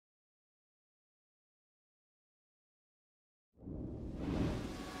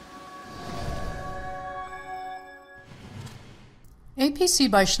APC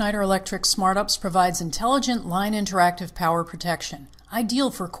by Schneider Electric Smart-UPS provides intelligent line interactive power protection.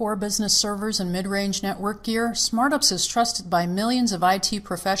 Ideal for core business servers and mid-range network gear, Smart-UPS is trusted by millions of IT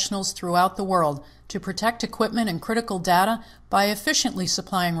professionals throughout the world to protect equipment and critical data by efficiently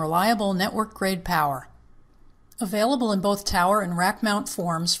supplying reliable network-grade power. Available in both tower and rack mount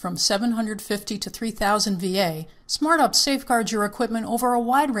forms from 750 to 3000 VA, Smart-UPS safeguards your equipment over a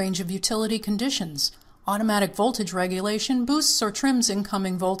wide range of utility conditions. Automatic voltage regulation boosts or trims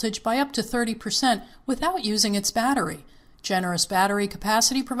incoming voltage by up to 30% without using its battery. Generous battery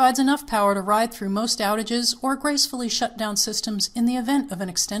capacity provides enough power to ride through most outages or gracefully shut down systems in the event of an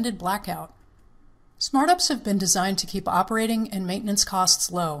extended blackout. Smart-UPS have been designed to keep operating and maintenance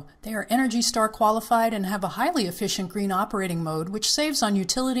costs low. They are ENERGY STAR qualified and have a highly efficient green operating mode which saves on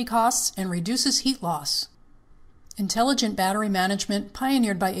utility costs and reduces heat loss. Intelligent battery management,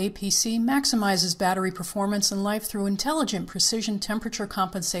 pioneered by APC, maximizes battery performance and life through intelligent precision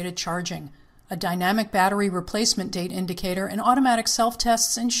temperature-compensated charging. A dynamic battery replacement date indicator and automatic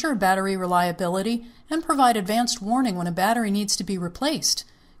self-tests ensure battery reliability and provide advanced warning when a battery needs to be replaced.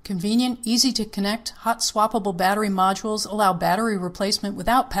 Convenient, easy-to-connect, hot swappable battery modules allow battery replacement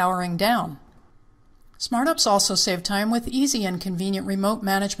without powering down. Smart-UPS also save time with easy and convenient remote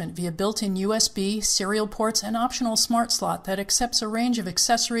management via built-in USB, serial ports, and optional smart slot that accepts a range of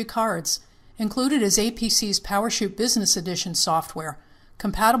accessory cards. Included is APC's PowerShoot Business Edition software.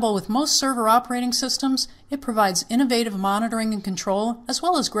 Compatible with most server operating systems, it provides innovative monitoring and control, as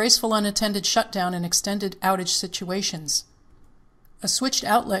well as graceful unattended shutdown in extended outage situations. A switched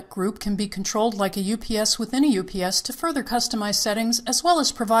outlet group can be controlled like a UPS within a UPS to further customize settings, as well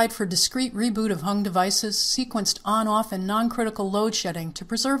as provide for discrete reboot of hung devices, sequenced on-off and non-critical load shedding to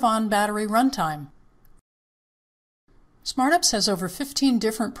preserve on-battery runtime. Smart-UPS has over 15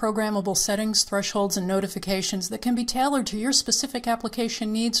 different programmable settings, thresholds, and notifications that can be tailored to your specific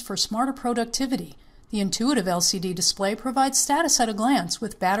application needs for smarter productivity. The intuitive LCD display provides status at a glance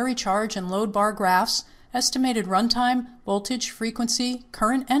with battery charge and load bar graphs, estimated runtime, voltage, frequency,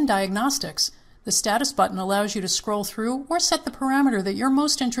 current, and diagnostics. The status button allows you to scroll through or set the parameter that you're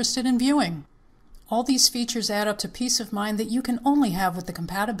most interested in viewing. All these features add up to peace of mind that you can only have with the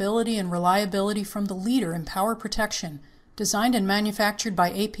compatibility and reliability from the leader in power protection. Designed and manufactured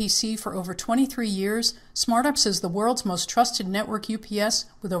by APC for over 23 years, Smart-UPS is the world's most trusted network UPS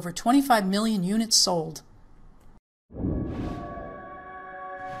with over 25 million units sold.